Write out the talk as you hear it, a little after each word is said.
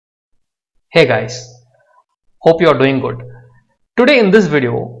Hey guys, hope you are doing good. Today in this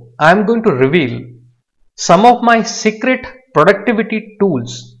video, I am going to reveal some of my secret productivity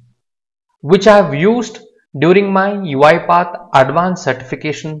tools which I have used during my UiPath Advanced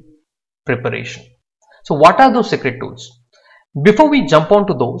Certification preparation. So what are those secret tools? Before we jump on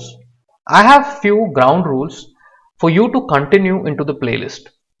to those, I have few ground rules for you to continue into the playlist.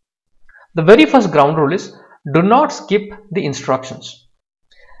 The very first ground rule is do not skip the instructions.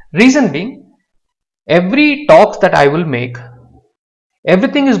 Reason being, every talks that I will make,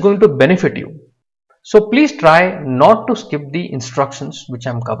 everything is going to benefit you. So please try not to skip the instructions which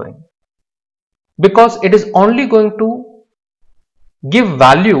I'm covering, because it is only going to give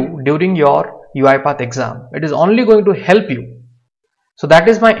value during your UiPath exam. It is only going to help you. So that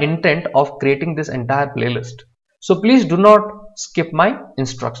is my intent of creating this entire playlist. So please do not skip my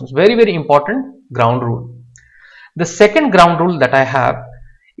instructions. Very, very important ground rule. The second ground rule that I have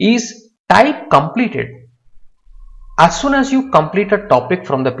is type completed as soon as you complete a topic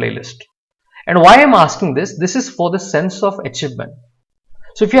from the playlist. And why I'm asking this is for the sense of achievement.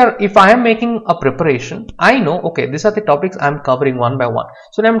 So if I am making a preparation, I know, okay, these are the topics I'm covering one by one.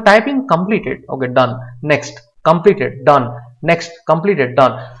 So I'm typing completed, okay, done, next, completed, done, next, completed,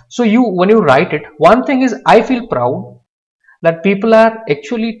 done. So when you write it, one thing is I feel proud that people are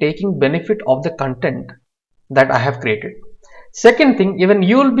actually taking benefit of the content that I have created. Second thing, even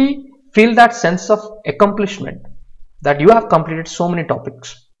you will feel that sense of accomplishment that you have completed so many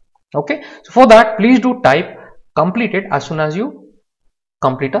topics. Okay, so for that, please do type completed as soon as you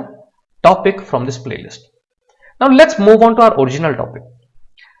complete a topic from this playlist. Now let's move on to our original topic.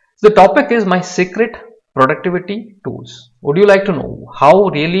 The topic is my secret productivity tools. Would you like to know how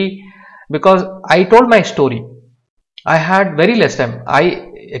really, because I told my story, I had very less time. I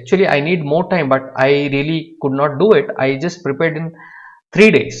need more time, but I really could not do it. I just prepared in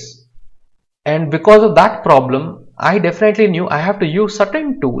 3 days. And because of that problem, I definitely knew I have to use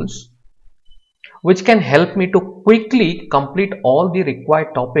certain tools which can help me to quickly complete all the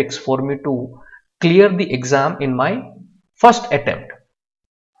required topics for me to clear the exam in my first attempt.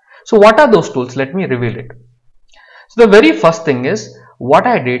 So what are those tools? Let me reveal it. So the very first thing is what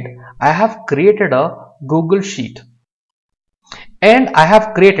I did, I have created a Google Sheet, and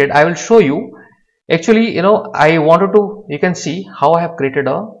I will show you. Actually, I wanted to, you can see how I have created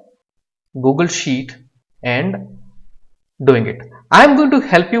a Google Sheet and doing it. I am going to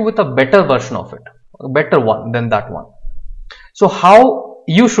help you with a better version of it, a better one than that one. So how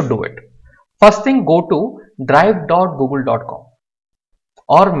you should do it? First thing, go to drive.google.com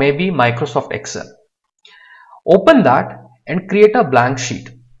or maybe Microsoft Excel. Open that and create a blank sheet.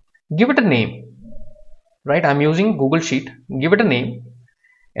 Give it a name, right? I'm using Google Sheet. Give it a name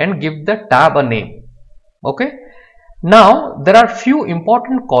and give the tab a name. Okay. Now there are few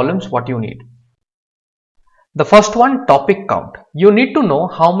important columns what you need. The first one, topic count. You need to know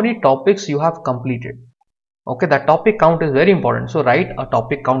how many topics you have completed. Okay, that topic count is very important. So write a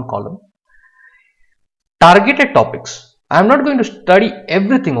topic count column. Targeted topics. I am not going to study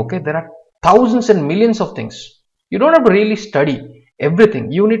everything. Okay, there are thousands and millions of things. You don't have to really study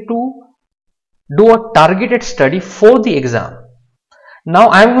everything. You need to do a targeted study for the exam. Now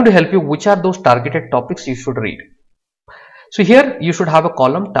I am going to help you which are those targeted topics you should read. So here you should have a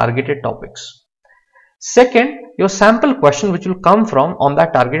column targeted topics. Second, your sample question which will come from on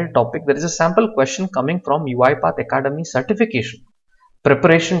that targeted topic. There is a sample question coming from UiPath Academy certification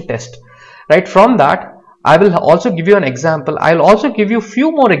preparation test. Right, from that I will also give you an example. I will also give you few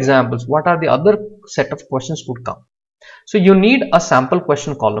more examples. What are the other set of questions would come? So you need a sample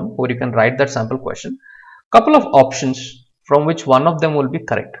question column where you can write that sample question. Couple of options from which one of them will be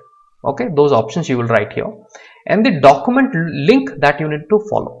correct. Okay, those options you will write here, and the document link that you need to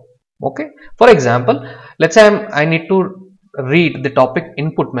follow. Okay, for example, let's say I need to read the topic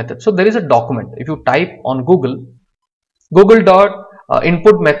input method. So there is a document. If you type on Google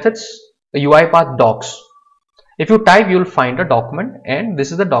input methods UiPath docs, if you type you will find a document, and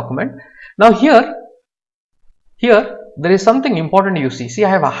this is the document. Now here there is something important. You see I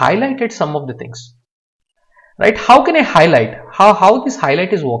have highlighted some of the things, right? How can I highlight? How this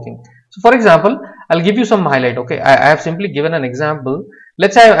highlight is working? So for example, I'll give you some highlight. Okay, I have simply given an example.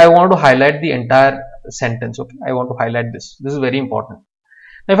 Let's say I want to highlight the entire sentence. Okay, I want to highlight this is very important.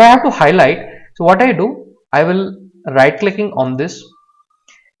 Now if I have to highlight, so what I do, I will right clicking on this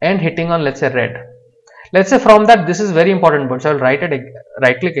and hitting on, let's say, red. Let's say from that, this is very important, but so I'll right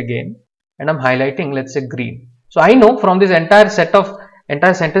click again and I'm highlighting, let's say, green. So I know from this entire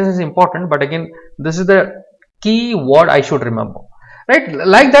sentence is important, but again this is the key word I should remember, right?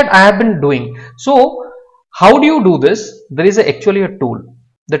 Like that I have been doing. So how do you do this? There is actually a tool.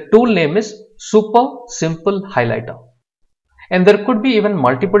 The tool name is Super Simple Highlighter, and there could be even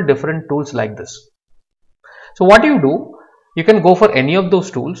multiple different tools like this. So what do? You can go for any of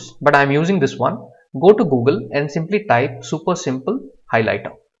those tools, but I'm using this one. Go to Google and simply type Super Simple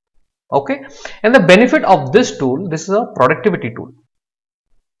Highlighter. Okay, and the benefit of this tool, this is a productivity tool,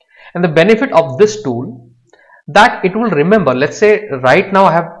 and the benefit of this tool that it will remember. Let's say right now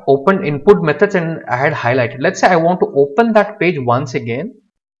I have opened input methods and I had highlighted. Let's say I want to open that page once again.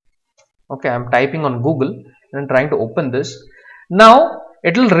 Okay, I'm typing on Google and I'm trying to open this. Now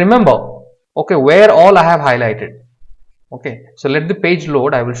it will remember, okay, where all I have highlighted. Okay, so let the page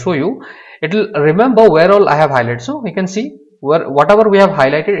load. I will show you. It will remember where all I have highlighted. So we can see where whatever we have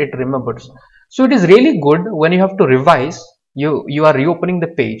highlighted, it remembers. So it is really good when you have to revise. You are reopening the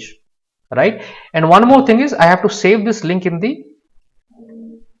page, right? And one more thing is I have to save this link in the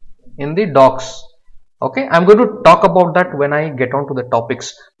docs. Okay, I'm going to talk about that when I get on to the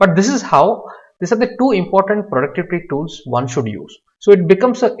topics, but these are the two important productivity tools one should use. So it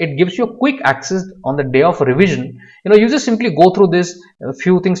gives you a quick access on the day of revision. You just simply go through this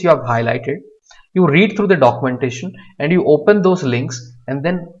few things you have highlighted, you read through the documentation and you open those links and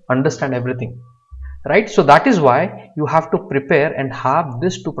then understand everything, right? So that is why you have to prepare and have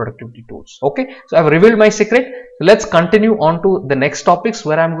these two productivity tools. Okay, so I've revealed my secret. Let's continue on to the next topics,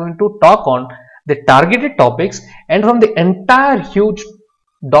 where I'm going to talk on the targeted topics, and from the entire huge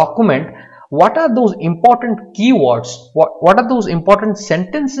document, what are those important keywords, what are those important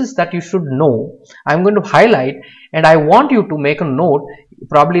sentences that you should know. I'm going to highlight, and I want you to make a note,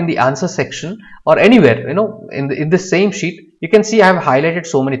 probably in the answer section or anywhere, in the same sheet. You can see I have highlighted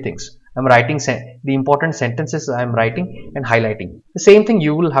so many things. I'm writing the important sentences I'm writing and highlighting. The same thing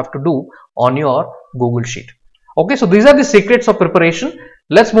you will have to do on your Google Sheet. Okay, so these are the secrets of preparation.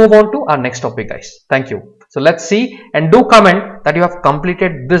 Let's move on to our next topic, guys. Thank you. So let's see, and do comment that you have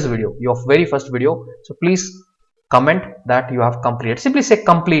completed this video, your very first video. So please comment that you have completed. Simply say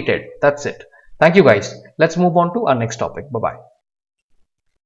completed. That's it. Thank you, guys. Let's move on to our next topic. Bye-bye.